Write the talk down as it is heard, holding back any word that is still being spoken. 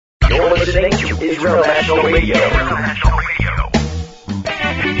listening to Israel National Radio.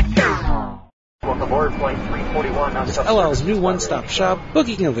 Welcome aboard Flight 341. El Al's new one-stop shop.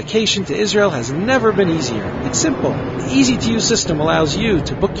 Booking a vacation to Israel has never been easier. It's simple. The easy-to-use system allows you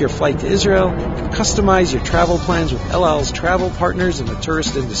to book your flight to Israel and customize your travel plans with El Al's travel partners in the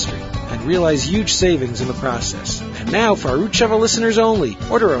tourist industry and realize huge savings in the process. And now, for Arutz Sheva listeners only,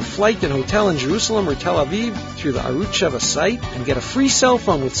 order a flight and hotel in Jerusalem or Tel Aviv through the Arutz Sheva site and get a free cell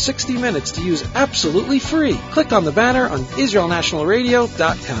phone with 60 minutes to use absolutely free. Click on the banner on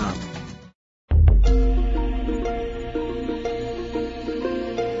IsraelNationalRadio.com.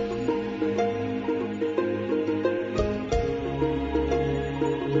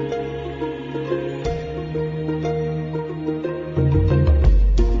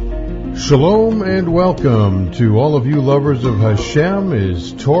 Shalom and welcome to all of you lovers of Hashem,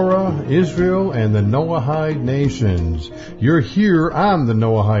 His Torah, Israel, and the Noahide nations. You're here on the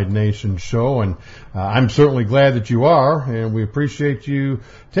Noahide Nation show, and I'm certainly glad that you are, and we appreciate you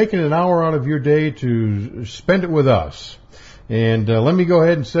taking an hour out of your day to spend it with us. And let me go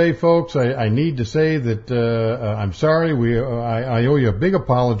ahead and say, folks, I need to say that I'm sorry. I owe you a big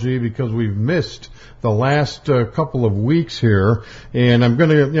apology because we've missed the last couple of weeks here, and I'm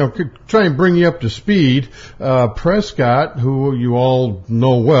going to try and bring you up to speed. Prescott, who you all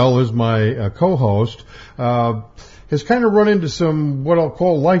know well, is my co-host. Has kind of run into some what I'll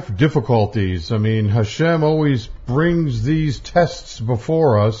call life difficulties. I mean, Hashem always brings these tests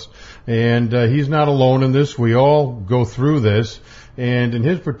before us, and he's not alone in this. We all go through this, and in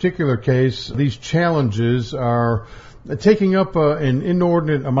his particular case, these challenges are taking up an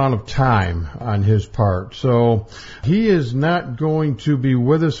inordinate amount of time on his part. So he is not going to be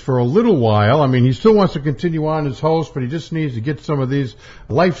with us for a little while. I mean, he still wants to continue on as host, but he just needs to get some of these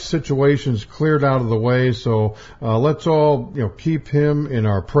life situations cleared out of the way. So let's all keep him in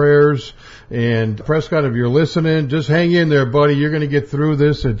our prayers. And Prescott, if you're listening, just hang in there, buddy. You're going to get through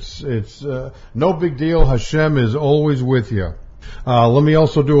this. It's no big deal. Hashem is always with you. Let me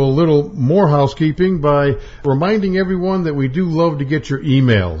also do a little more housekeeping by reminding everyone that we do love to get your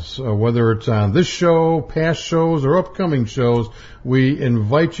emails, whether it's on this show, past shows, or upcoming shows. We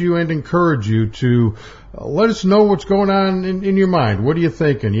invite you and encourage you to let us know what's going on in your mind. What are you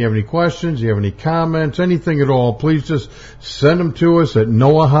thinking? You have any questions? You have any comments? Anything at all? Please just send them to us at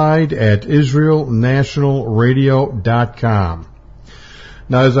noahide@IsraelNationalRadio.com.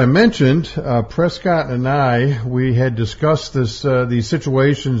 Now, as I mentioned, Prescott and we had discussed these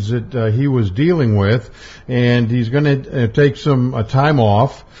situations that he was dealing with, and he's going to take some time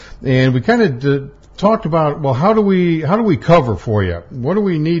off. And we kind of talked about, well, how do we cover for you? What do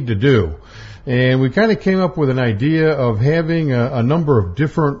we need to do? And we kind of came up with an idea of having a number of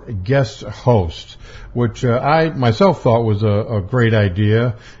different guest hosts, which I myself thought was a great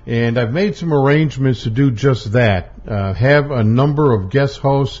idea, and I've made some arrangements to do just that. Have a number of guest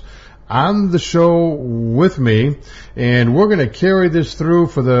hosts on the show with me, and we're going to carry this through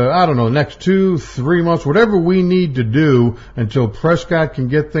for the next 2-3 months, whatever we need to do until Prescott can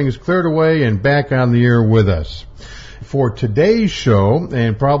get things cleared away and back on the air with us. For today's show,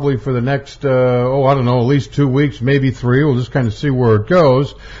 and probably for the next, at least 2 weeks, maybe 3, we'll just kind of see where it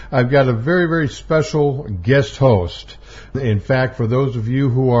goes, I've got a very, very special guest host. In fact, for those of you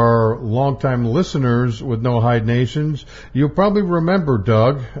who are longtime listeners with Noahide Nations, you'll probably remember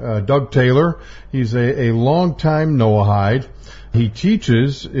Doug Taylor. He's a longtime Noahide. He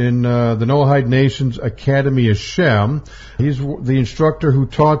teaches in the Noahide Nations Academy of Shem. He's the instructor who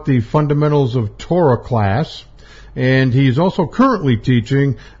taught the Fundamentals of Torah class. And he's also currently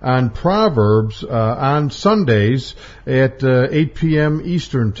teaching on Proverbs on Sundays at 8 p.m.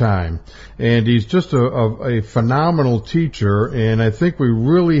 Eastern Time. And he's just a phenomenal teacher, and I think we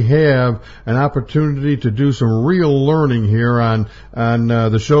really have an opportunity to do some real learning here on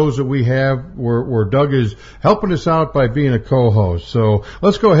the shows that we have where Doug is helping us out by being a co-host. So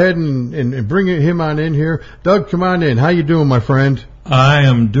let's go ahead and bring him on in here. Doug, come on in. How you doing, my friend? I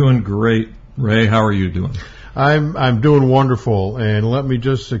am doing great. Ray, how are you doing? I'm doing wonderful, and let me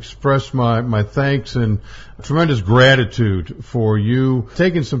just express my thanks and tremendous gratitude for you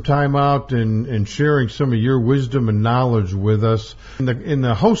taking some time out and sharing some of your wisdom and knowledge with us in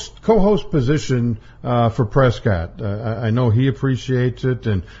the co-host position for Prescott. I know he appreciates it,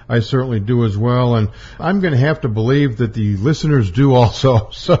 and I certainly do as well, and I'm going to have to believe that the listeners do also.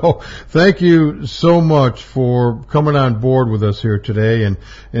 So thank you so much for coming on board with us here today, and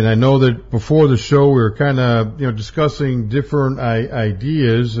I know that before the show we were kind of discussing different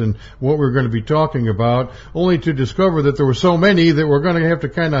ideas and what we're going to be talking about. only to discover that there were so many that we're going to have to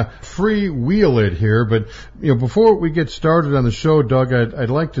kind of freewheel it here. But, before we get started on the show, Doug, I'd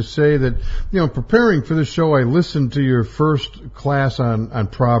like to say that, preparing for the show, I listened to your first class on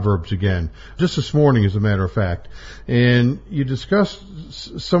Proverbs again, just this morning, as a matter of fact. And you discussed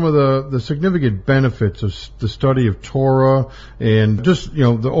some of the significant benefits of the study of Torah and just,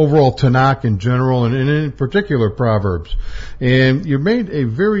 the overall Tanakh in general and in particular Proverbs. And you made a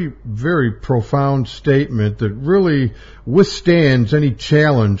very, very profound statement that really withstands any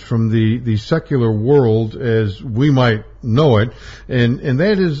challenge from the secular world as we might know it. And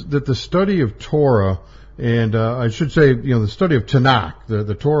that is that the study of Torah, and I should say, the study of Tanakh,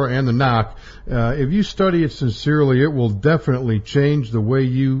 the Torah and the Nach, if you study it sincerely, it will definitely change the way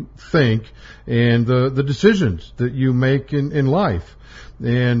you think and the decisions that you make in life.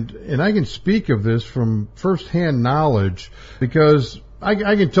 And I can speak of this from firsthand knowledge because I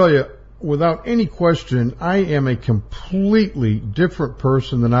can tell you without any question, I am a completely different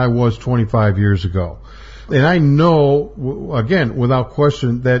person than I was 25 years ago. And I know, again, without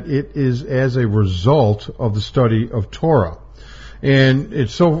question, that it is as a result of the study of Torah. And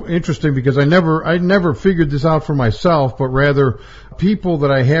it's so interesting because I never figured this out for myself, but rather people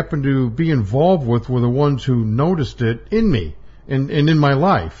that I happened to be involved with were the ones who noticed it in me and in my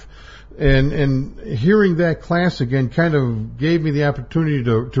life. And hearing that class again kind of gave me the opportunity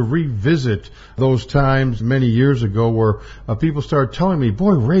to revisit those times many years ago where people started telling me,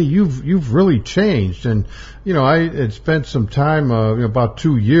 "Boy, Ray, you've really changed." And I had spent some time, about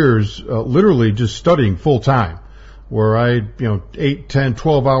 2 years, literally just studying full time, where I, 8, 10,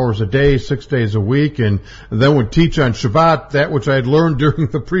 12 hours a day, 6 days a week, and then would teach on Shabbat that which I had learned during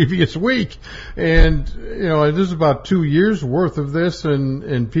the previous week. And, it is about 2 years worth of this,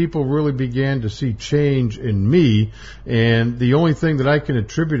 and people really began to see change in me. And the only thing that I can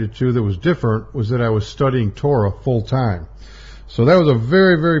attribute it to that was different was that I was studying Torah full time. So that was a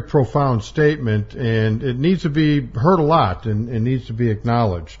very, very profound statement, and it needs to be heard a lot and needs to be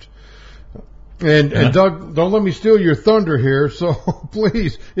acknowledged. And Doug, don't let me steal your thunder here. So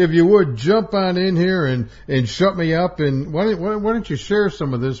please, if you would, jump on in here and shut me up. And why don't you share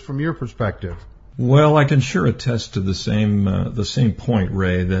some of this from your perspective? Well, I can sure attest to the same point,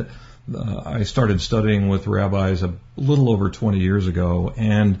 Ray, that I started studying with rabbis a little over 20 years ago,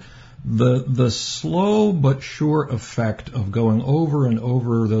 and the slow but sure effect of going over and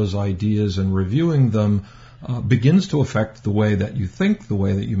over those ideas and reviewing them begins to affect the way that you think, the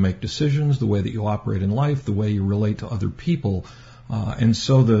way that you make decisions, the way that you operate in life, the way you relate to other people. And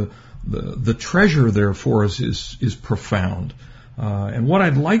so the treasure there for us is profound. And what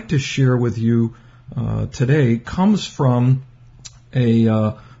I'd like to share with you today comes from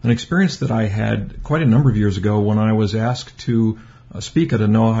an experience that I had quite a number of years ago when I was asked to speak at a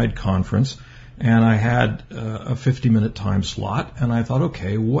Noahide conference. And I had a 50-minute time slot, and I thought,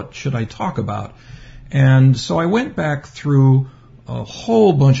 okay, what should I talk about? And so I went back through a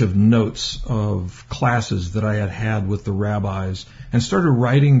whole bunch of notes of classes that I had had with the rabbis and started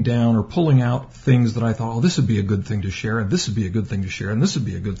writing down or pulling out things that I thought, oh, this would be a good thing to share, and this would be a good thing to share, and this would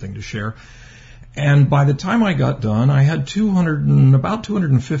be a good thing to share. And by the time I got done, I had about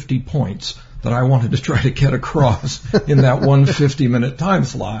 250 points that I wanted to try to get across in that one 50-minute time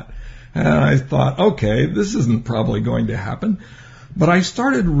slot. And I thought, okay, this isn't probably going to happen. But I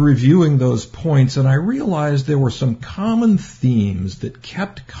started reviewing those points, and I realized there were some common themes that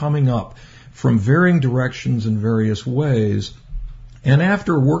kept coming up from varying directions in various ways. And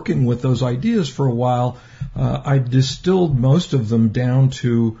after working with those ideas for a while, I distilled most of them down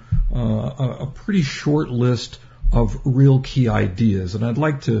to a pretty short list of real key ideas. And I'd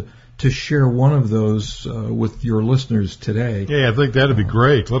like to share one of those with your listeners today. Yeah, I think that'd be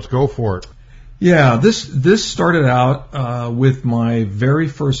great. Let's go for it. Yeah, this started out with my very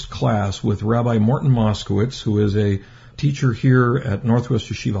first class with Rabbi Morton Moskowitz, who is a teacher here at Northwest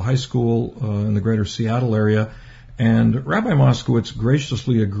Yeshiva High School in the greater Seattle area. And Rabbi Moskowitz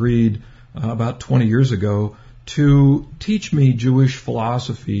graciously agreed about 20 years ago to teach me Jewish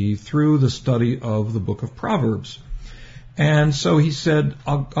philosophy through the study of the book of Proverbs. And so he said,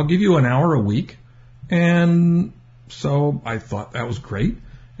 I'll give you an hour a week. And so I thought that was great.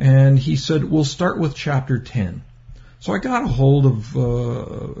 And he said, we'll start with chapter 10. So I got a hold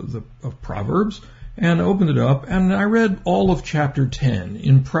of Proverbs and opened it up, and I read all of chapter 10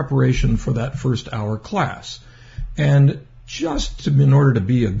 in preparation for that first hour class. And in order to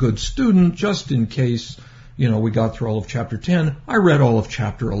be a good student, just in case, we got through all of chapter 10, I read all of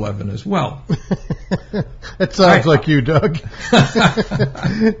chapter 11 as well. That sounds like you, Doug.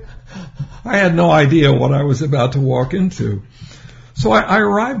 I had no idea what I was about to walk into. So I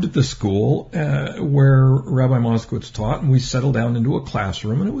arrived at the school where Rabbi Moskowitz taught, and we settled down into a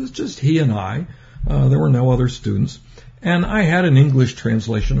classroom, and it was just he and I. There were no other students. And I had an English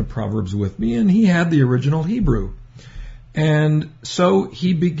translation of Proverbs with me, and he had the original Hebrew. And so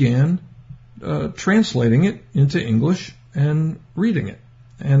he began translating it into English and reading it.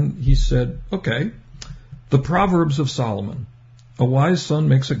 And he said, okay, the Proverbs of Solomon. A wise son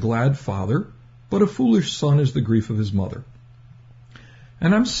makes a glad father, but a foolish son is the grief of his mother.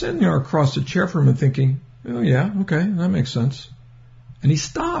 And I'm sitting there across the chair from him and thinking, oh yeah, okay, that makes sense. And he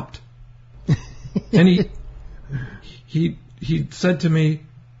stopped. And he said to me,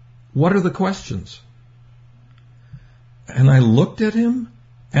 what are the questions? And I looked at him,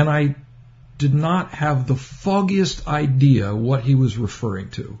 and I did not have the foggiest idea what he was referring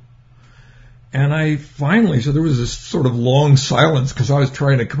to. And I finally, so there was this sort of long silence because I was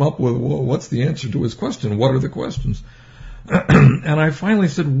trying to come up with, well, what's the answer to his question? What are the questions? And I finally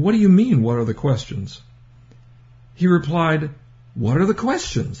said, what do you mean, what are the questions? He replied, what are the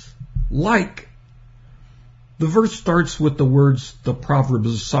questions? Like, the verse starts with the words, the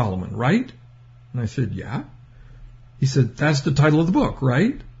Proverbs of Solomon, right? And I said, yeah. He said, that's the title of the book,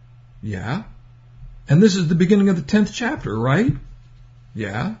 right? Yeah. And this is the beginning of the 10th chapter, right?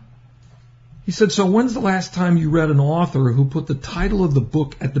 Yeah. He said, so when's the last time you read an author who put the title of the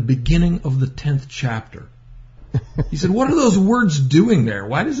book at the beginning of the 10th chapter? He said, what are those words doing there?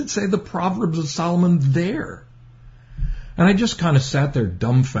 Why does it say the Proverbs of Solomon there? And I just kind of sat there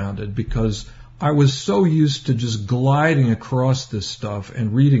dumbfounded because I was so used to just gliding across this stuff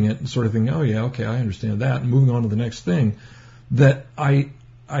and reading it and sort of thinking, oh yeah, okay, I understand that, and moving on to the next thing, that I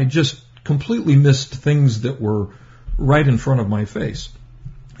just completely missed things that were right in front of my face.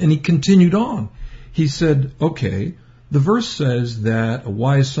 And he continued on. He said, okay, the verse says that a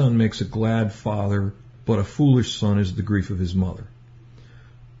wise son makes a glad father, but a foolish son is the grief of his mother.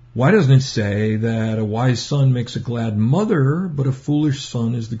 Why doesn't it say that a wise son makes a glad mother, but a foolish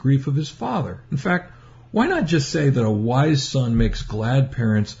son is the grief of his father? In fact, why not just say that a wise son makes glad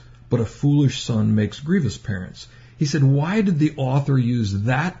parents, but a foolish son makes grievous parents? He said, why did the author use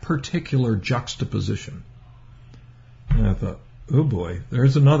that particular juxtaposition? And I thought, oh boy,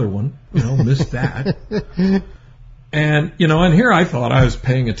 there's another one. Missed that. And here I thought I was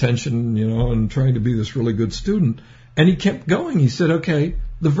paying attention, and trying to be this really good student. And he kept going. He said, okay,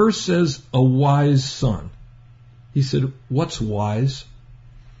 the verse says a wise son. He said, what's wise?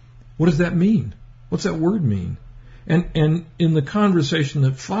 What does that mean? What's that word mean? And in the conversation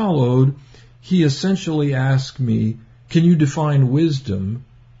that followed, he essentially asked me, can you define wisdom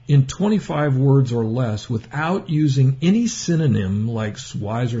in 25 words or less without using any synonym like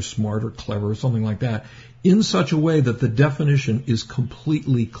wise or smart or clever or something like that, in such a way that the definition is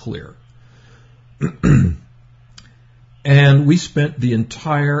completely clear? And we spent the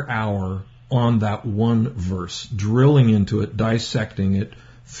entire hour on that one verse, drilling into it, dissecting it,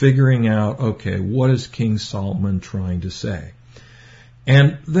 figuring out, okay, what is King Solomon trying to say?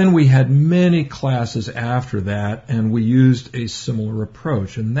 And then we had many classes after that, and we used a similar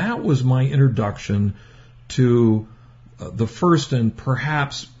approach. And that was my introduction to the first and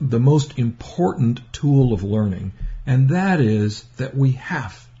perhaps the most important tool of learning, and that is that we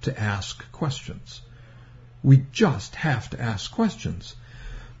have to ask questions. We just have to ask questions.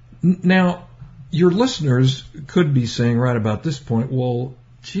 Now, your listeners could be saying right about this point, well,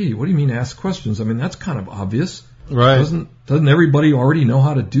 gee, what do you mean ask questions? I mean, that's kind of obvious. Right. Doesn't everybody already know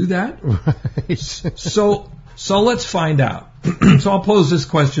how to do that? Right. So let's find out. So I'll pose this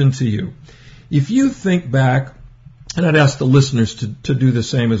question to you. If you think back, and I'd ask the listeners to do the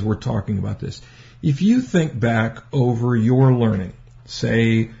same as we're talking about this. If you think back over your learning,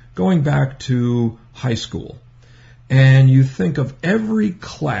 say going back to high school, and you think of every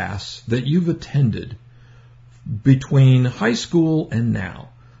class that you've attended between high school and now.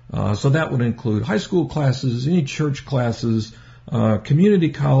 So that would include high school classes, any church classes, community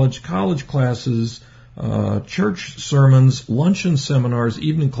college classes, church sermons, luncheon seminars,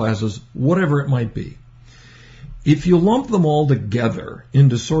 evening classes, whatever it might be. If you lump them all together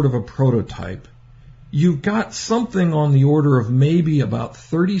into sort of a prototype, you've got something on the order of maybe about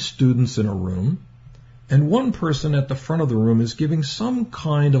 30 students in a room, and one person at the front of the room is giving some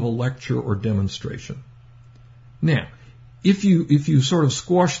kind of a lecture or demonstration. Now, if you sort of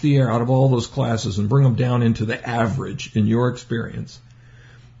squash the air out of all those classes and bring them down into the average in your experience,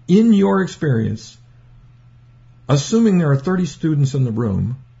 assuming there are 30 students in the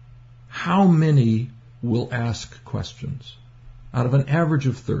room, how many will ask questions out of an average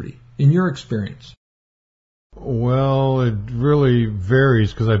of 30 in your experience? Well, it really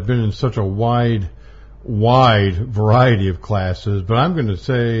varies because I've been in such a wide wide variety of classes, but I'm going to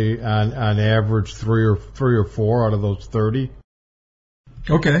say on average three or four out of those 30.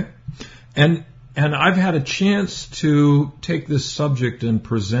 Okay. And I've had a chance to take this subject and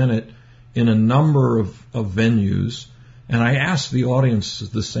present it in a number of venues, and I ask the audience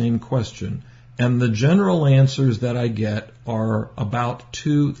the same question. And the general answers that I get are about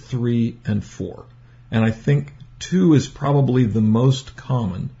 2, 3, and 4. And I think 2 is probably the most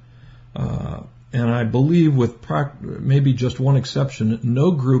common. And I believe, with maybe just one exception,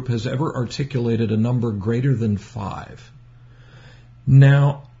 no group has ever articulated a number greater than 5.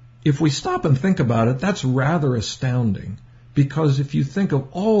 Now, if we stop and think about it, that's rather astounding, because if you think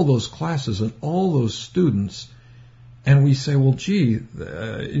of all those classes and all those students, and we say, well, gee,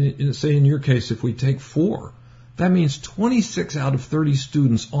 say in your case, if we take 4, that means 26 out of 30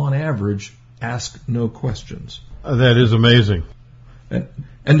 students on average ask no questions. That is amazing.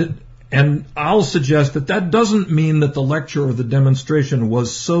 And I'll suggest that doesn't mean that the lecture or the demonstration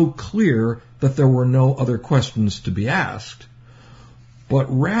was so clear that there were no other questions to be asked, but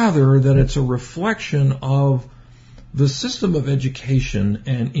rather that it's a reflection of the system of education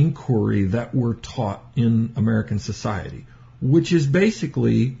and inquiry that we're taught in American society, which is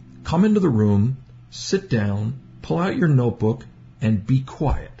basically come into the room, sit down, pull out your notebook, and be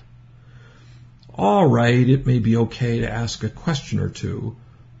quiet. All right, it may be okay to ask a question or two,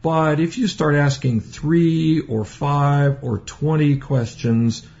 but if you start asking 3 or 5 or 20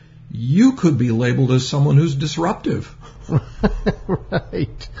 questions, you could be labeled as someone who's disruptive.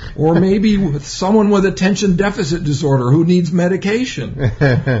 Right. Or maybe with someone with attention deficit disorder who needs medication.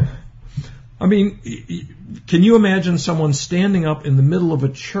 I mean, can you imagine someone standing up in the middle of a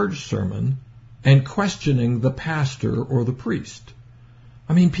church sermon and questioning the pastor or the priest?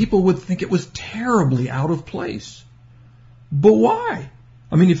 I mean, people would think it was terribly out of place. But why?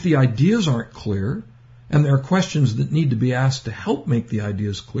 I mean, if the ideas aren't clear, and there are questions that need to be asked to help make the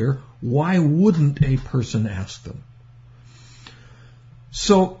ideas clear, why wouldn't a person ask them?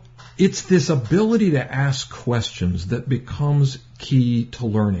 So it's this ability to ask questions that becomes key to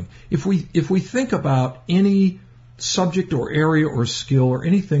learning. If we think about any subject or area or skill or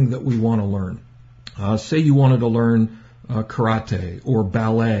anything that we want to learn, say you wanted to learn karate or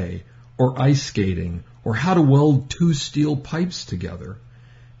ballet or ice skating or how to weld 2 steel pipes together,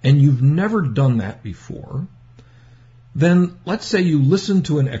 and you've never done that before, then let's say you listen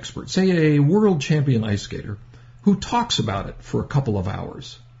to an expert, say a world champion ice skater, who talks about it for a couple of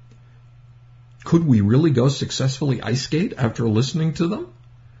hours. Could we really go successfully ice skate after listening to them?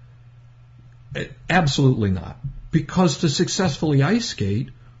 Absolutely not. Because to successfully ice skate,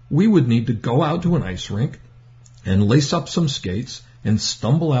 we would need to go out to an ice rink and lace up some skates and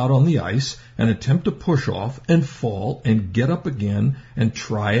stumble out on the ice and attempt to push off and fall and get up again and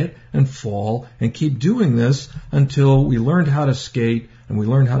try it and fall and keep doing this until we learned how to skate, and we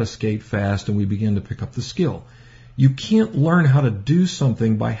learned how to skate fast, and we began to pick up the skill. You can't learn how to do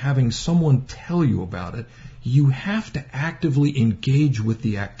something by having someone tell you about it. You have to actively engage with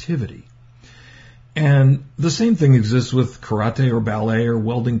the activity. And the same thing exists with karate or ballet or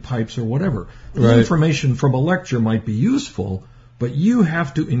welding pipes or whatever. The information from a lecture might be useful, but you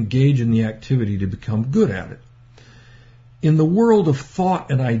have to engage in the activity to become good at it. In the world of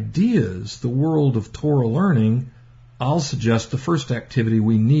thought and ideas, the world of Torah learning, I'll suggest the first activity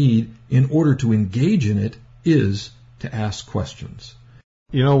we need in order to engage in it is to ask questions.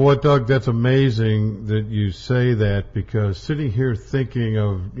 You know what, Doug? That's amazing that you say that, because sitting here thinking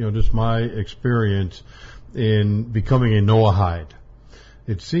of, just my experience in becoming a Noahide,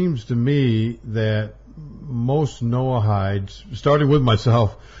 it seems to me that most Noahides, starting with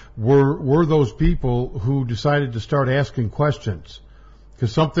myself, were those people who decided to start asking questions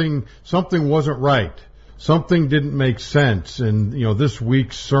because something wasn't right. Something didn't make sense in, this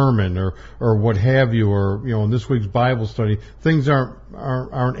week's sermon or what have you, or, in this week's Bible study. Things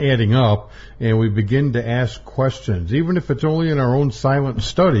aren't adding up, and we begin to ask questions. Even if it's only in our own silent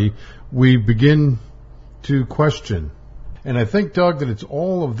study, we begin to question. And I think, Doug, that it's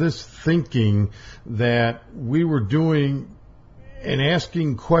all of this thinking that we were doing and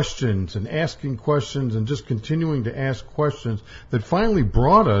asking questions and just continuing to ask questions that finally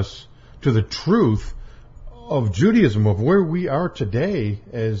brought us to the truth of Judaism, of where we are today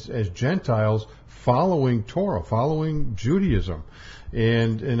as Gentiles following Torah, following Judaism.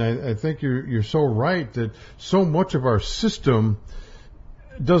 And I think you're so right that so much of our system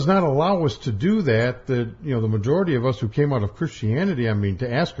does not allow us to do that. That the majority of us who came out of Christianity,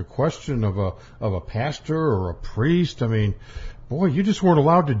 to ask a question of a pastor or a priest, boy, you just weren't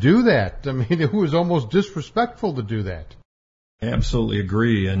allowed to do that. It was almost disrespectful to do that. Absolutely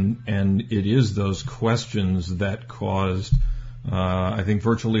agree, and it is those questions that caused, I think,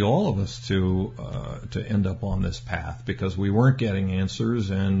 virtually all of us to end up on this path, because we weren't getting answers,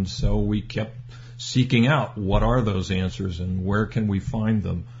 and so we kept seeking out what are those answers and where can we find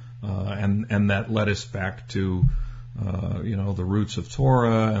them, and that led us back to the roots of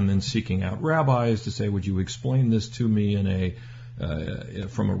Torah, and then seeking out rabbis to say, would you explain this to me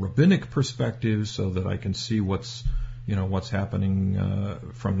from a rabbinic perspective, so that I can see what's happening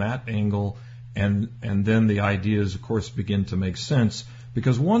from that angle, and then the ideas, of course, begin to make sense,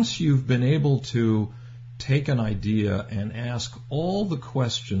 because once you've been able to take an idea and ask all the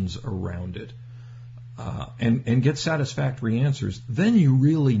questions around it, and get satisfactory answers, then you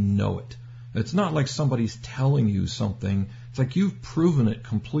really know it. It's not like somebody's telling you something. It's like you've proven it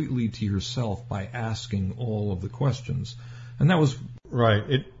completely to yourself by asking all of the questions. And that was...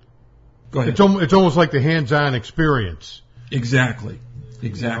 Right. Go ahead. It's almost like the hands-on experience. Exactly.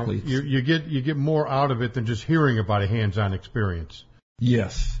 You get more out of it than just hearing about a hands-on experience.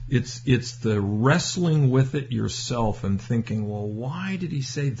 Yes. It's the wrestling with it yourself and thinking, well, why did he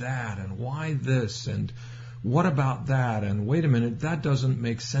say that? And why this? And what about that? And wait a minute, that doesn't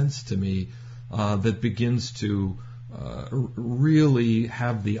make sense to me. That begins to really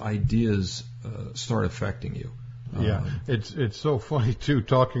have the ideas start affecting you. Yeah, it's so funny too,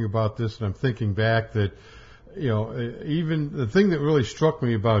 talking about this, and I'm thinking back that, even the thing that really struck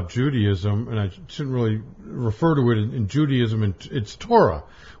me about Judaism, and I shouldn't really refer to it in Judaism, and it's Torah.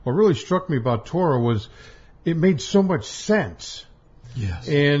 What really struck me about Torah was it made so much sense. Yes.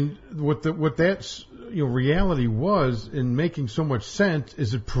 And what that reality was in making so much sense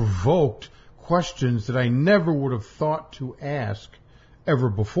is it provoked questions that I never would have thought to ask ever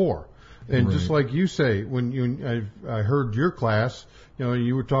before. And Right. just like you say, when I heard your class,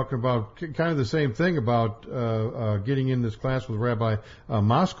 you were talking about kind of the same thing about getting in this class with Rabbi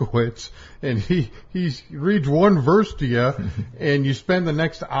Moskowitz, and he reads one verse to you, and you spend the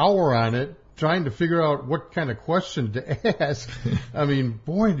next hour on it trying to figure out what kind of question to ask. I mean,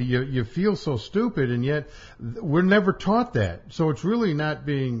 boy, do you feel so stupid, and yet we're never taught that. So it's really not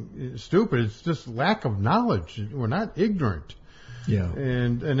being stupid; it's just lack of knowledge. We're not ignorant. Yeah.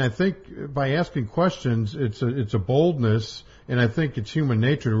 And I think by asking questions, it's a boldness, and I think it's human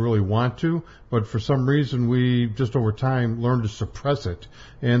nature to really want to, but for some reason we just over time learn to suppress it,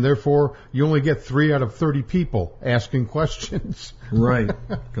 and therefore you only get 3 out of 30 people asking questions. Right,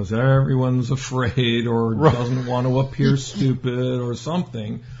 because everyone's afraid or Right. doesn't want to appear stupid or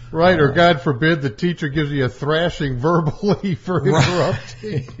something. Right, or God forbid the teacher gives you a thrashing verbally for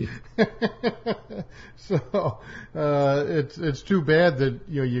interrupting. So it's too bad that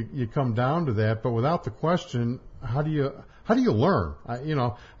you come down to that. But without the question, how do you learn?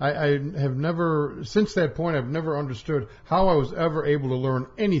 I have never, since that point, I've never understood how I was ever able to learn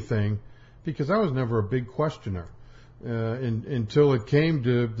anything, because I was never a big questioner until it came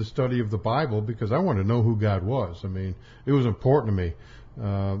to the study of the Bible, because I wanted to know who God was. I mean, it was important to me.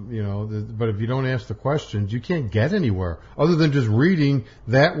 But if you don't ask the questions, you can't get anywhere other than just reading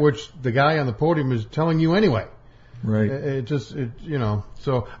that which the guy on the podium is telling you anyway. Right.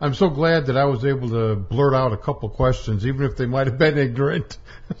 So I'm so glad that I was able to blurt out a couple questions, even if they might have been ignorant.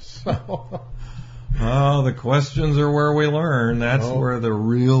 So. Oh, the questions are where we learn. That's where the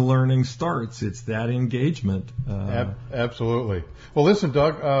real learning starts. It's that engagement. Absolutely. Well, listen,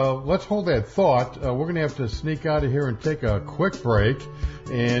 Doug, let's hold that thought. We're going to have to sneak out of here and take a quick break,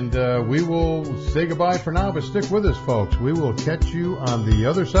 and we will say goodbye for now, but stick with us, folks. We will catch you on the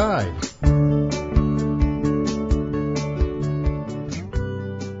other side.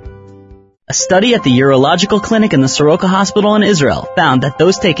 A study at the Urological Clinic in the Soroka Hospital in Israel found that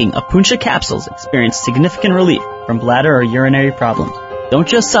those taking Apuncha capsules experienced significant relief from bladder or urinary problems. Don't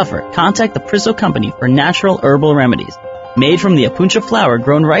just suffer. Contact the Prisso Company for natural herbal remedies made from the Apuncha flower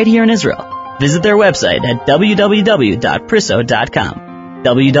grown right here in Israel. Visit their website at www.prisso.com.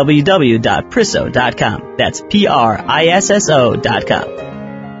 www.prisso.com. That's PRISSO.com.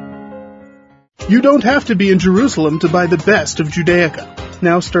 You don't have to be in Jerusalem to buy the best of Judaica.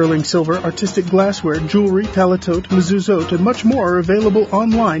 Now sterling silver, artistic glassware, jewelry, tallitot, mezuzot, and much more are available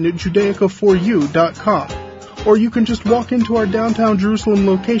online at judaica4u.com. Or you can just walk into our downtown Jerusalem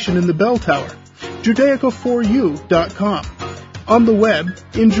location in the Bell Tower, judaica4u.com. On the web,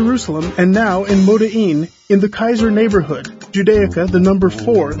 in Jerusalem, and now in Moda'in, in the Kaiser neighborhood, Judaica, the number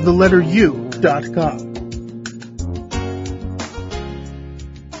 4, the letter U.com.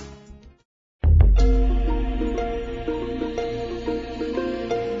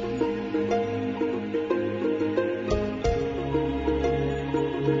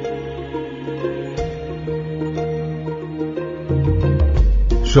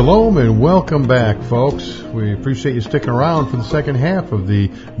 Shalom and welcome back, folks. We appreciate you sticking around for the second half of the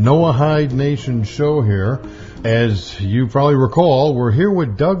Noahide Nation show here. As you probably recall, we're here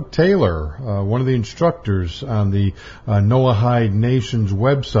with Doug Taylor, one of the instructors on the Noahide Nation's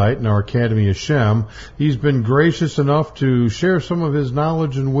website in our Academy of Shem. He's been gracious enough to share some of his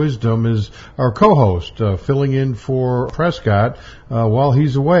knowledge and wisdom as our co-host, filling in for Prescott while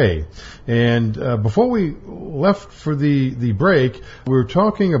he's away. And before we left for the break, we were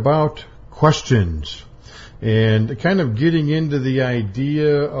talking about questions and kind of getting into the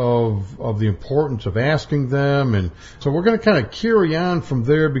idea of the importance of asking them. And so we're going to kind of carry on from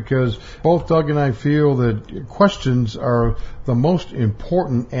there, because both Doug and I feel that questions are the most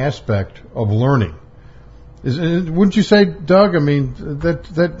important aspect of learning. Wouldn't you say, Doug? I mean,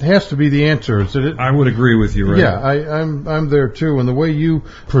 that has to be the answer. Is it? I would agree with you, right? Yeah, I'm there too. And the way you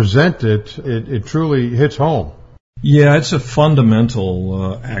present it truly hits home. Yeah, it's a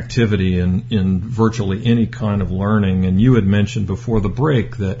fundamental activity in virtually any kind of learning. And you had mentioned before the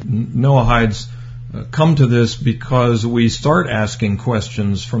break that Noahides come to this because we start asking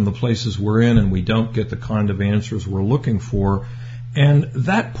questions from the places we're in and we don't get the kind of answers we're looking for. And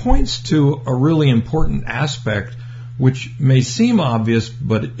that points to a really important aspect which may seem obvious,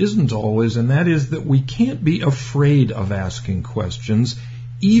 but it isn't always, and that is that we can't be afraid of asking questions,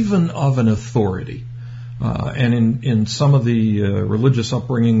 even of an authority. And in some of the religious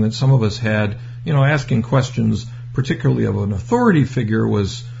upbringing that some of us had, asking questions, particularly of an authority figure,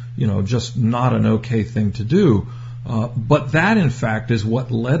 was, just not an okay thing to do. But that, in fact, is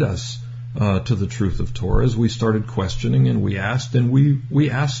what led us to the truth of Torah. As we started questioning and we asked, and we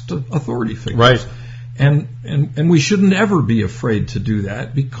asked authority figures. Right. And we shouldn't ever be afraid to do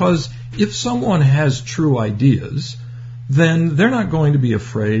that, because if someone has true ideas, then they're not going to be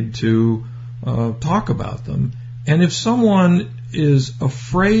afraid to talk about them. And if someone is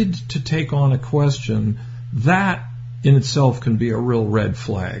afraid to take on a question, that in itself can be a real red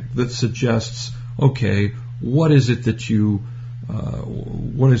flag that suggests, okay, what is it that you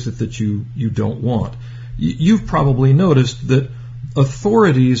don't want? You've probably noticed that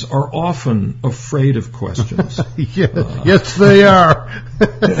authorities are often afraid of questions. Yes, they are.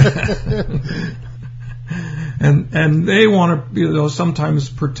 And they want to, sometimes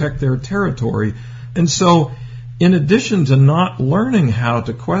protect their territory. And so, in addition to not learning how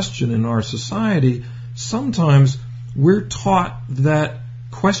to question in our society, sometimes we're taught that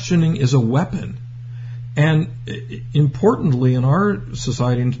questioning is a weapon. And importantly, in our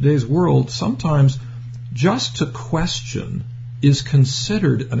society, in today's world, sometimes just to question is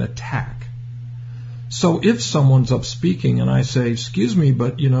considered an attack. So if someone's up speaking and I say, excuse me,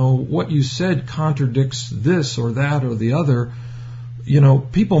 but what you said contradicts this or that or the other,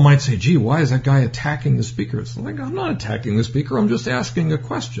 people might say, gee, why is that guy attacking the speaker? It's like, I'm not attacking the speaker, I'm just asking a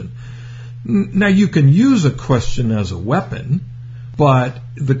question. Now, you can use a question as a weapon, but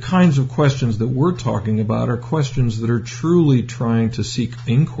the kinds of questions that we're talking about are questions that are truly trying to seek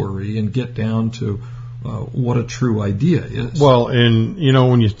inquiry and get down to what a true idea is. Well, and,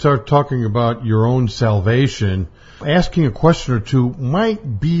 when you start talking about your own salvation, asking a question or two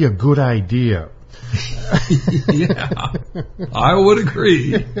might be a good idea. Yeah, I would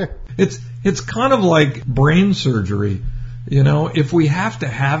agree. It's kind of like brain surgery. If we have to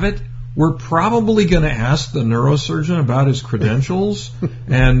have it, we're probably going to ask the neurosurgeon about his credentials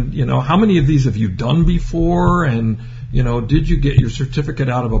and, how many of these have you done before, and did you get your certificate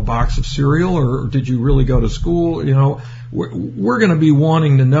out of a box of cereal, or did you really go to school? We're going to be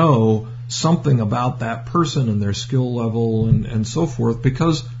wanting to know something about that person and their skill level and so forth,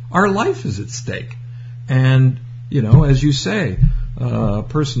 because our life is at stake. And, as you say, a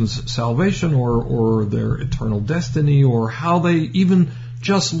person's salvation or their eternal destiny, or how they even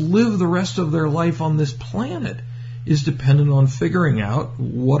just live the rest of their life on this planet, is dependent on figuring out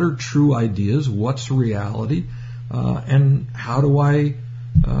what are true ideas, what's reality, and how do I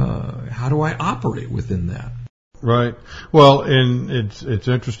operate within that? Right. Well, and it's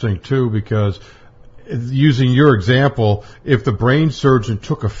interesting too, because using your example, if the brain surgeon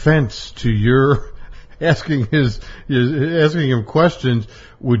took offense to your asking him questions,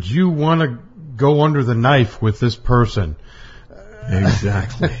 would you want to go under the knife with this person?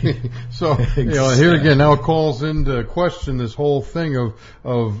 Exactly. So, here again, now it calls into question this whole thing of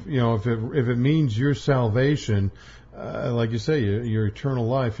if it means your salvation, like you say, your eternal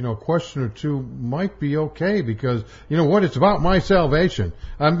life, a question or two might be okay, because it's about my salvation.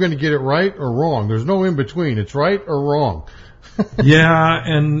 I'm going to get it right or wrong. There's no in between. It's right or wrong. Yeah,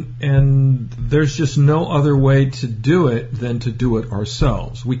 and there's just no other way to do it than to do it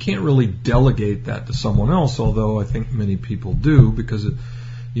ourselves. We can't really delegate that to someone else, although I think many people do, because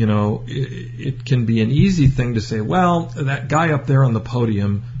it can be an easy thing to say, well, that guy up there on the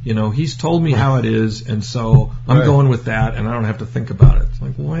podium, he's told me how it is, and so I'm going with that, and I don't have to think about it. It's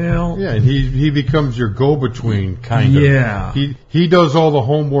like, well... Yeah, and he becomes your go-between, kind of. Yeah. He does all the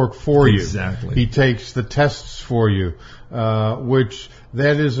homework for you. Exactly. He takes the tests for you, which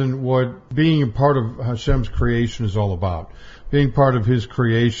that isn't what being a part of Hashem's creation is all about. Being part of His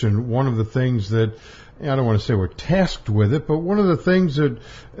creation, one of the things that... I don't want to say we're tasked with it, but one of the things that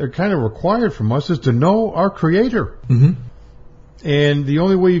are kind of required from us is to know our Creator. Mm-hmm. And the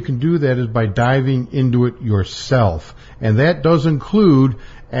only way you can do that is by diving into it yourself. And that does include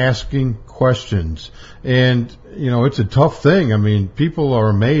asking questions. And, it's a tough thing. I mean, people are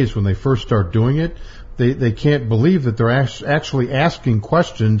amazed when they first start doing it. They can't believe that they're actually asking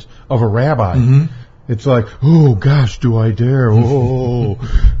questions of a rabbi. Mm-hmm. It's like, oh gosh, do I dare? Oh,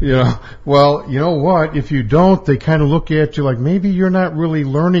 Well, you know what? If you don't, they kind of look at you like maybe you're not really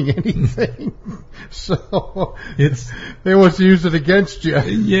learning anything. So they want to use it against you.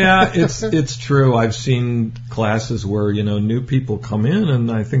 Yeah, it's true. I've seen classes where new people come in,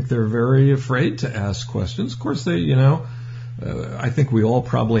 and I think they're very afraid to ask questions. Of course, I think we all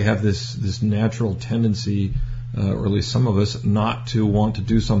probably have this natural tendency. Or at least some of us, not to want to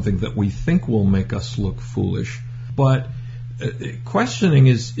do something that we think will make us look foolish. But questioning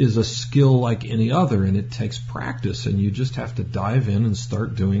is a skill like any other, and it takes practice, and you just have to dive in and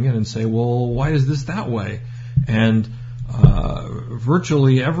start doing it and say, well, why is this that way? And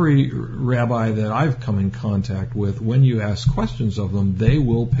virtually every rabbi that I've come in contact with, when you ask questions of them, they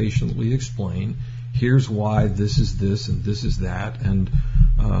will patiently explain, here's why this is this and this is that, and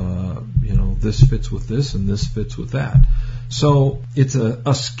this fits with this and this fits with that. So it's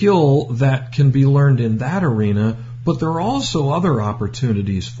a skill that can be learned in that arena, but there are also other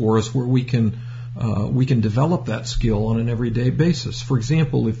opportunities for us where we can develop that skill on an everyday basis. For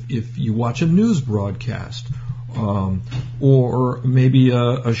example, if you watch a news broadcast, or maybe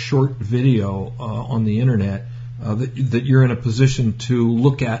a short video on the internet that you're in a position to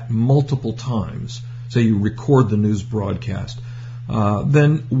look at multiple times, say you record the news broadcast,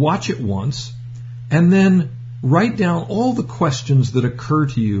 then watch it once, and then write down all the questions that occur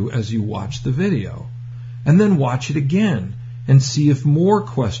to you as you watch the video. And then watch it again and see if more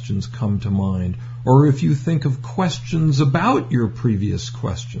questions come to mind, or if you think of questions about your previous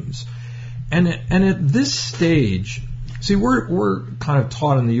questions. And at this stage, see, we're kind of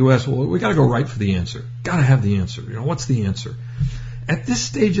taught in the U.S., well, we got to go right for the answer. Got to have the answer. What's the answer? At this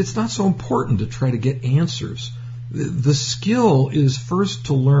stage, it's not so important to try to get answers. The skill is first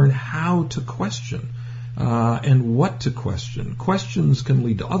to learn how to question and what to question. Questions can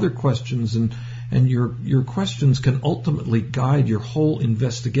lead to other questions, and your questions can ultimately guide your whole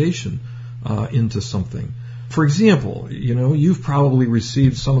investigation into something. For example, you've probably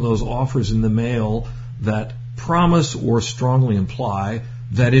received some of those offers in the mail that promise or strongly imply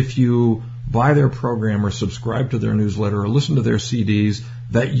that if you buy their program or subscribe to their newsletter or listen to their CDs,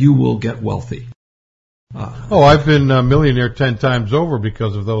 that you will get wealthy. I've been a millionaire 10 times over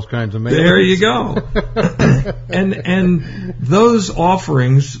because of those kinds of mailings. There you go. and those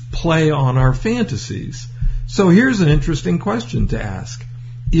offerings play on our fantasies. So here's an interesting question to ask.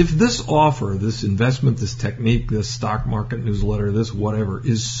 If this offer, this investment, this technique, this stock market newsletter, this whatever,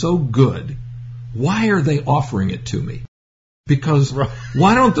 is so good, why are they offering it to me? Because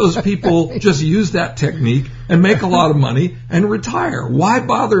why don't those people just use that technique and make a lot of money and retire? Why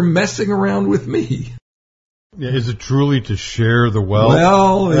bother messing around with me? Yeah, is it truly to share the wealth?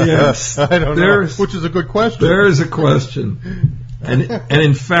 Well, yes. I don't know. Which is a good question. There is a question. And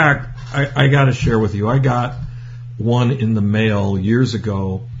in fact, I got to share with you, I got one in the mail years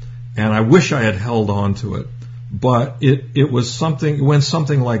ago, and I wish I had held on to it. But it was something, went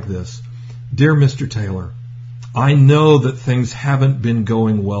something like this. Dear Mr. Taylor, I know that things haven't been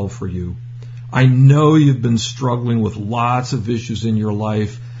going well for you. I know you've been struggling with lots of issues in your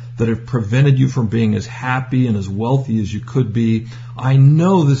life that have prevented you from being as happy and as wealthy as you could be. I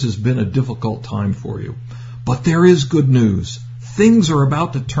know this has been a difficult time for you. But there is good news. Things are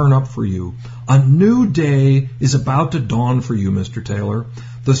about to turn up for you. A new day is about to dawn for you, Mr. Taylor.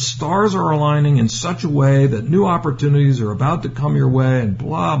 The stars are aligning in such a way that new opportunities are about to come your way, and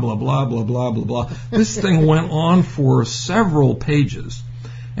blah, blah, blah, blah, blah, blah, blah. This thing went on for several pages.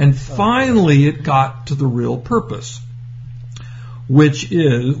 And finally it got to the real purpose, which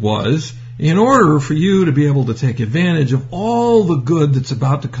was, in order for you to be able to take advantage of all the good that's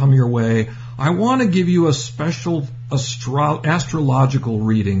about to come your way, I want to give you a special astrological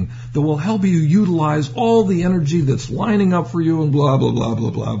reading that will help you utilize all the energy that's lining up for you, and blah, blah, blah,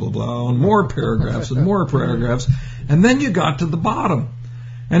 blah, blah, blah, blah, and more paragraphs and more paragraphs. And then you got to the bottom.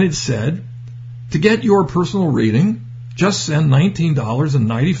 And it said, to get your personal reading, just send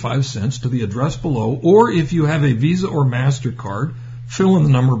 $19.95 to the address below, or if you have a Visa or MasterCard, fill in the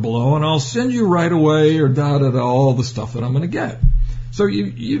number below, and I'll send you right away, or all the stuff that I'm going to get. So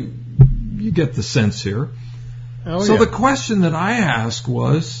you get the sense here. So the question that I asked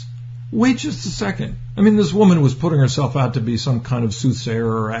was, wait just a second. I mean, this woman was putting herself out to be some kind of soothsayer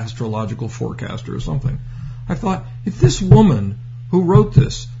or astrological forecaster or something. I thought, if this woman who wrote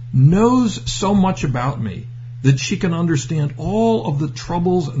this knows so much about me that she can understand all of the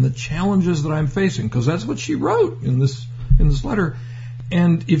troubles and the challenges that I'm facing, because that's what she wrote in this letter,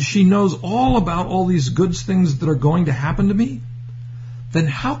 and if she knows all about all these good things that are going to happen to me, then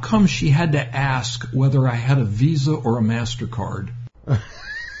how come she had to ask whether I had a Visa or a MasterCard?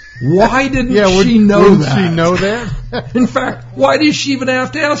 Why didn't she know that? She know that? In fact, why did she even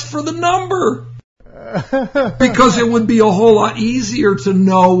have to ask for the number? Because it would be a whole lot easier to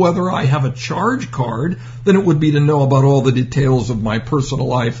know whether I have a charge card than it would be to know about all the details of my personal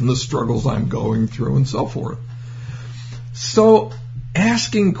life and the struggles I'm going through and so forth. So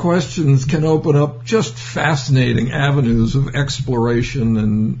asking questions can open up just fascinating avenues of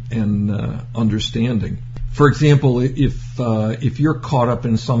exploration and understanding. For example, if you're caught up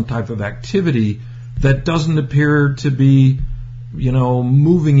in some type of activity that doesn't appear to be,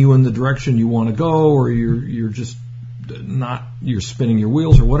 moving you in the direction you want to go, or you're just you're spinning your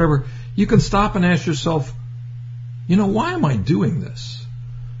wheels or whatever, you can stop and ask yourself, why am I doing this?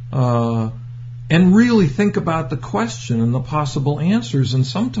 And really think about the question and the possible answers. And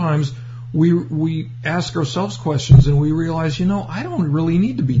sometimes we ask ourselves questions and we realize, I don't really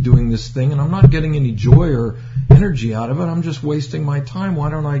need to be doing this thing, and I'm not getting any joy or energy out of it. I'm just wasting my time. Why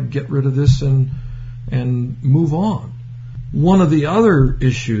don't I get rid of this and move on? One of the other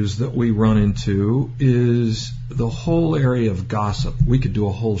issues that we run into is the whole area of gossip. We could do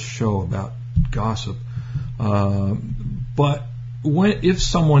a whole show about gossip. But if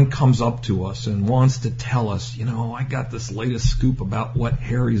someone comes up to us and wants to tell us, I got this latest scoop about what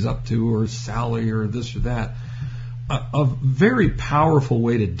Harry's up to, or Sally, or this or that, a very powerful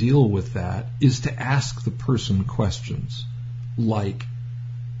way to deal with that is to ask the person questions like,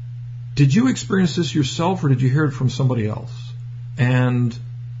 did you experience this yourself, or did you hear it from somebody else? And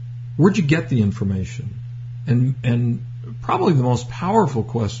where'd you get the information? And probably the most powerful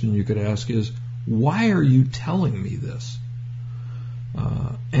question you could ask is, why are you telling me this?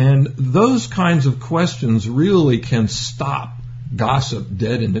 And those kinds of questions really can stop gossip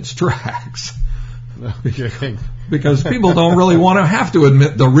dead in its tracks. Okay. Because people don't really want to have to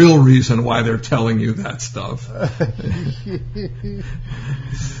admit the real reason why they're telling you that stuff.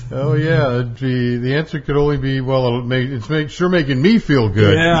 Oh yeah, the answer could only be, it's sure making me feel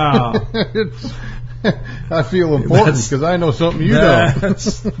good. Yeah. I feel important because I know something you don't.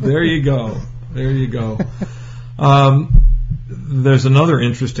 There you go. There's another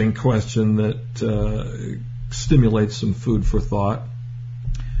interesting question that stimulates some food for thought.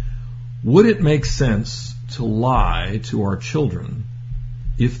 Would it make sense to lie to our children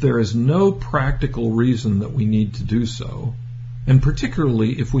if there is no practical reason that we need to do so, and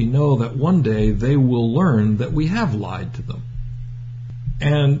particularly if we know that one day they will learn that we have lied to them?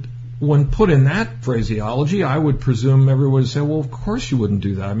 And when put in that phraseology, I would presume everyone would say, well, of course you wouldn't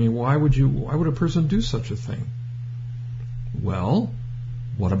do that. I mean, why would a person do such a thing? Well,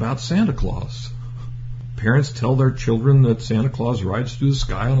 what about Santa Claus? Parents tell their children that Santa Claus rides through the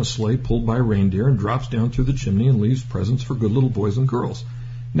sky on a sleigh pulled by reindeer and drops down through the chimney and leaves presents for good little boys and girls.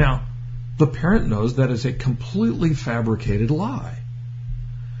 Now, the parent knows that is a completely fabricated lie.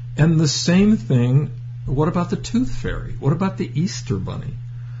 And the same thing, what about the Tooth Fairy? What about the Easter Bunny?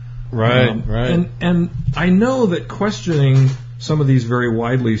 Right. And I know that questioning some of these very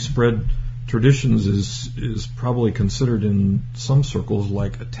widely spread traditions is probably considered in some circles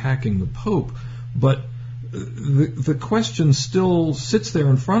like attacking the Pope, but the question still sits there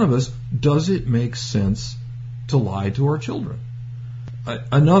in front of us. Does it make sense to lie to our children?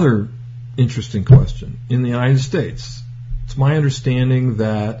 Another interesting question. In the United States, it's my understanding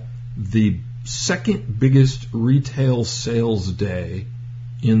that the second biggest retail sales day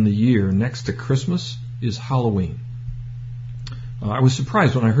in the year next to Christmas is Halloween. I was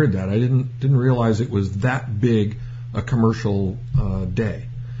surprised when I heard that. I didn't realize it was that big a commercial day.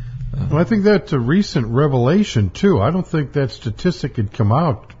 Well, I think that's a recent revelation, too. I don't think that statistic had come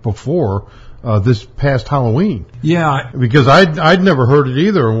out before this past Halloween. Yeah. Because I'd never heard it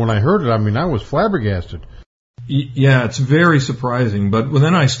either, and when I heard it, I was flabbergasted. Yeah, it's very surprising. But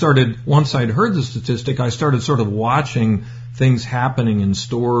then once I'd heard the statistic, I started sort of watching things happening in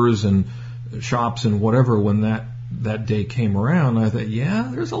stores and shops and whatever when that that day came around, I thought,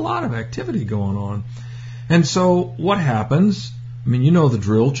 yeah, there's a lot of activity going on. And so what happens? I mean, you know the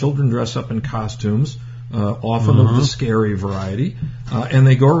drill. Children dress up in costumes, often of the scary variety, and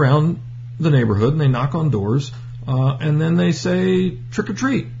they go around the neighborhood and they knock on doors, and then they say, trick or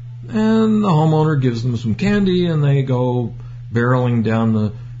treat. And the homeowner gives them some candy, and they go barreling down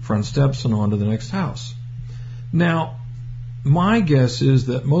the front steps and on to the next house. Now, my guess is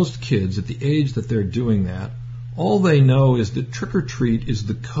that most kids at the age that they're doing that, all they know is that trick or treat is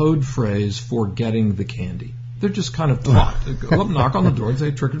the code phrase for getting the candy. They're just kind of taught to go up, knock on the door and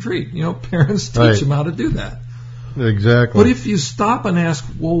say trick or treat. You know, parents teach them how to do that. Exactly. But if you stop and ask,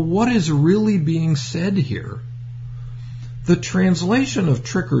 well, what is really being said here? The translation of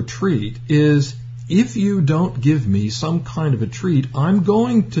trick or treat is, if you don't give me some kind of a treat, I'm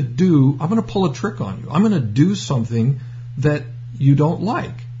going to pull a trick on you. I'm going to do something that you don't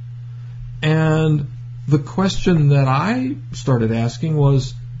like. And the question that I started asking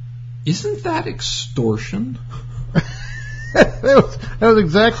was, isn't that extortion? That was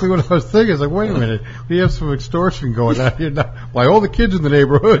exactly what I was thinking. It's like, wait a minute, we have some extortion going on here now by all the kids in the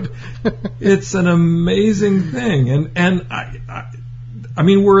neighborhood. It's an amazing thing, and I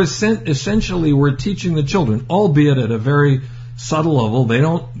mean, we're essentially teaching the children, albeit at a very subtle level.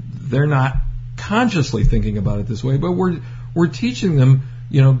 They're not consciously thinking about it this way, but we're teaching them,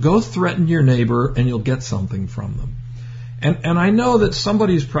 you know, go threaten your neighbor and you'll get something from them. And I know that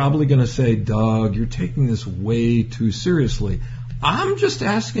somebody's probably going to say, Doug, you're taking this way too seriously. I'm just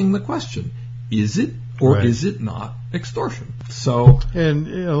asking the question, is it or is it not extortion? So, and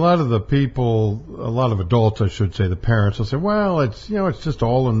a lot of the people, a lot of adults, I should say, the parents will say, well, it's just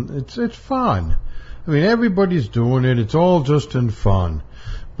all it's fun. I mean, everybody's doing it. It's all just in fun.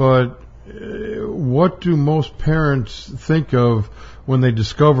 But what do most parents think of when they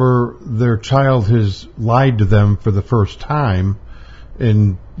discover their child has lied to them for the first time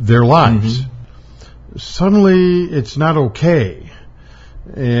in their lives? Suddenly it's not okay.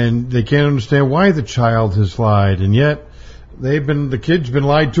 And they can't understand why the child has lied, and yet the kid's been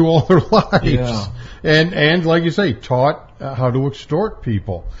lied to all their lives. Yeah. And like you say, taught how to extort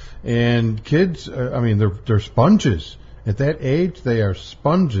people. And kids, they're sponges. At that age, they are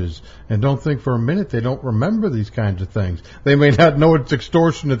sponges, and don't think for a minute they don't remember these kinds of things. They may not know it's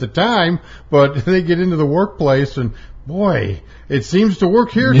extortion at the time, but they get into the workplace, and boy, it seems to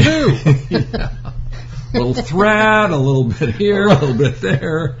work here too. Yeah. A little threat, a little bit here, a little bit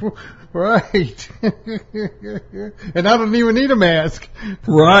there. Right. And I don't even need a mask.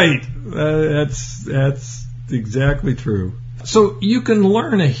 Right. That's exactly true. So you can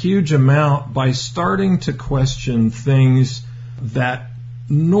learn a huge amount by starting to question things that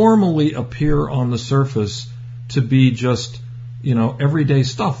normally appear on the surface to be just, you know, everyday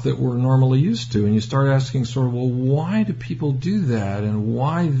stuff that we're normally used to. And you start asking sort of, well, why do people do that? And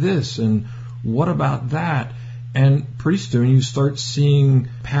why this? And what about that? And pretty soon you start seeing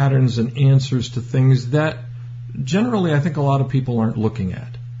patterns and answers to things that generally I think a lot of people aren't looking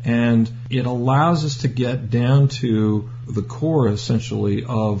at. And it allows us to get down to the core, essentially,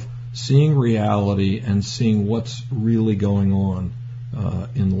 of seeing reality and seeing what's really going on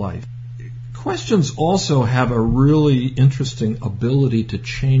in life. Questions also have a really interesting ability to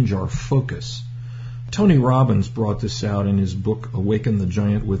change our focus. Tony Robbins brought this out in his book, Awaken the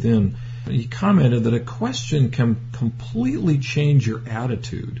Giant Within. He commented that a question can completely change your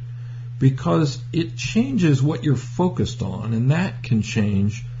attitude because it changes what you're focused on, and that can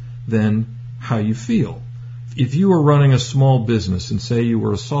change then how you feel. If you were running a small business and say you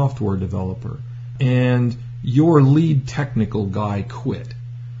were a software developer and your lead technical guy quit,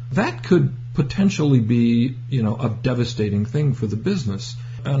 that could potentially be, you know, a devastating thing for the business.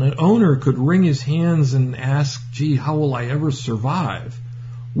 And an owner could wring his hands and ask, gee, how will I ever survive?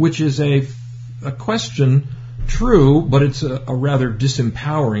 Which is a question, true, but it's a rather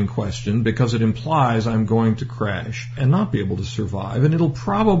disempowering question because it implies I'm going to crash and not be able to survive, and it'll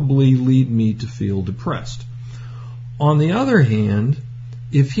probably lead me to feel depressed. On the other hand,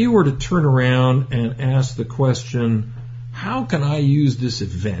 if he were to turn around and ask the question, how can I use this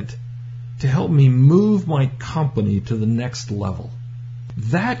event to help me move my company to the next level?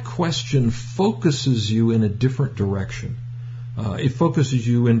 That question focuses you in a different direction. It focuses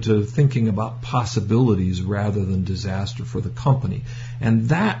you into thinking about possibilities rather than disaster for the company. And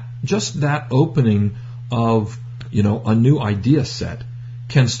that opening of, you know, a new idea set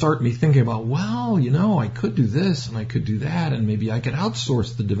can start me thinking about, well, you know, I could do this and I could do that, and maybe I could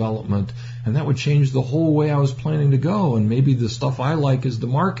outsource the development, and that would change the whole way I was planning to go, and maybe the stuff I like is the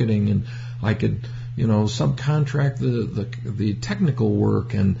marketing, and I could subcontract the technical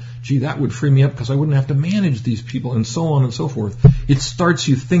work, and gee, that would free me up because I wouldn't have to manage these people, and so on and so forth. It starts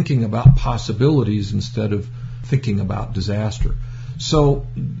you thinking about possibilities instead of thinking about disaster. So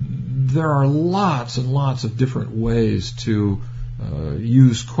there are lots and lots of different ways to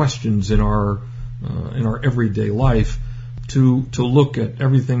use questions in our everyday life to look at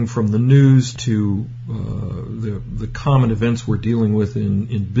everything from the news to the common events we're dealing with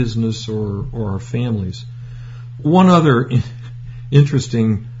in business or our families. One other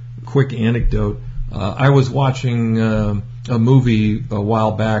interesting quick anecdote. I was watching a movie a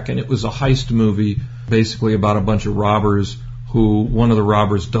while back, and it was a heist movie basically about a bunch of robbers who one of the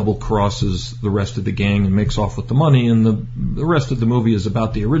robbers double crosses the rest of the gang and makes off with the money, and the rest of the movie is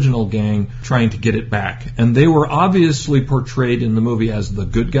about the original gang trying to get it back. And they were obviously portrayed in the movie as the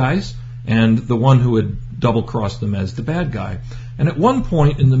good guys, and the one who had double crossed them as the bad guy. And at one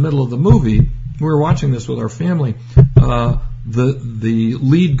point in the middle of the movie, we were watching this with our family, the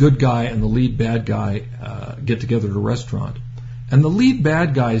lead good guy and the lead bad guy get together at a restaurant. And the lead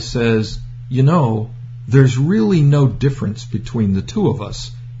bad guy says, there's really no difference between the two of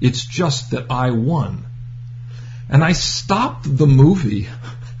us. It's just that I won. And I stopped the movie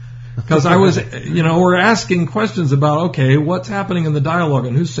because I was, we're asking questions about, okay, what's happening in the dialogue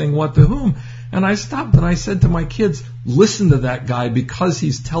and who's saying what to whom. And I stopped and I said to my kids, listen to that guy because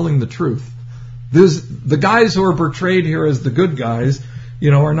he's telling the truth. The guys who are portrayed here as the good guys,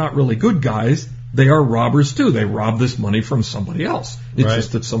 are not really good guys. They are robbers too. They rob this money from somebody else. It's right.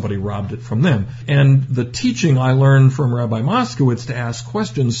 Just that somebody robbed it from them. And the teaching I learned from Rabbi Moskowitz to ask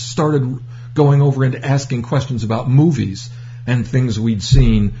questions started going over into asking questions about movies and things we'd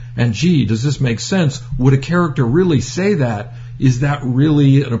seen. And gee, does this make sense? Would a character really say that? Is that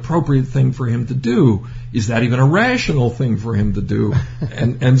really an appropriate thing for him to do? Is that even a rational thing for him to do?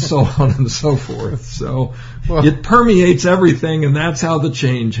 And so on and so forth. So it permeates everything, and that's how the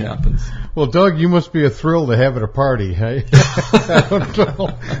change happens. Well, Doug, you must be a thrill to have at a party, hey? I don't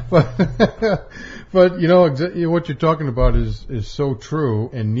know. But what you're talking about is so true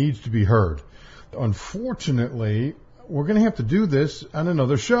and needs to be heard. Unfortunately, we're going to have to do this on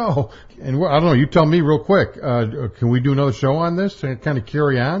another show. And I don't know, you tell me real quick. Can we do another show on this to kind of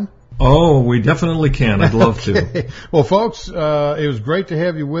carry on? Oh, we definitely can. I'd love to. Well, folks, it was great to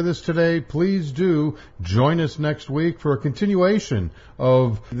have you with us today. Please do join us next week for a continuation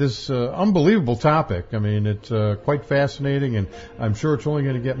of this unbelievable topic. I mean, it's quite fascinating, and I'm sure it's only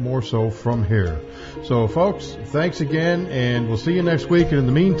going to get more so from here. So, folks, thanks again, and we'll see you next week. And in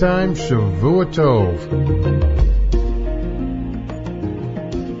the meantime, Shavua Tov.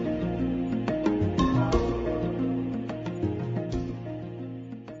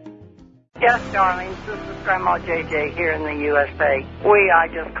 Yes, darlings, this is Grandma JJ here in the USA. I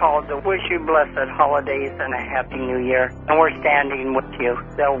just called to wish you blessed holidays and a happy new year. And we're standing with you.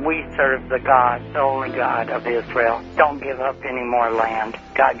 So we serve the God, the only God of Israel. Don't give up any more land.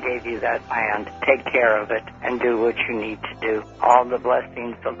 God gave you that land. Take care of it and do what you need to do. All the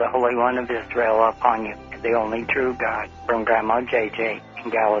blessings of the Holy One of Israel upon you. The only true God. From Grandma JJ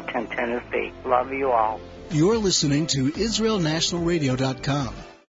in Gallatin, Tennessee. Love you all. You're listening to IsraelNationalRadio.com.